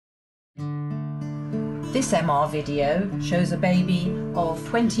This MR video shows a baby of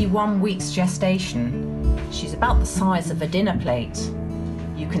 21 weeks gestation. She's about the size of a dinner plate.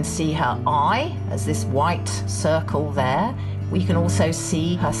 You can see her eye as this white circle there. We can also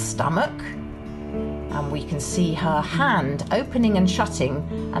see her stomach, and we can see her hand opening and shutting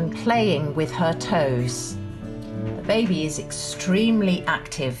and playing with her toes. The baby is extremely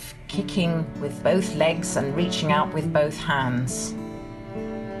active, kicking with both legs and reaching out with both hands.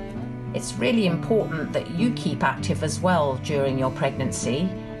 It's really important that you keep active as well during your pregnancy.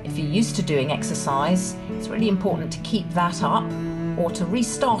 If you're used to doing exercise, it's really important to keep that up or to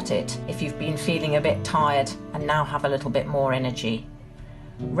restart it if you've been feeling a bit tired and now have a little bit more energy.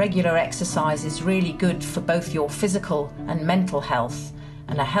 Regular exercise is really good for both your physical and mental health,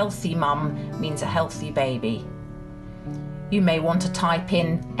 and a healthy mum means a healthy baby. You may want to type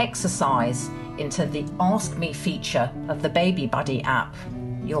in exercise into the Ask Me feature of the Baby Buddy app.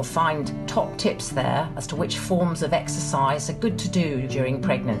 You'll find top tips there as to which forms of exercise are good to do during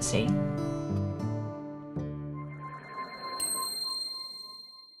pregnancy.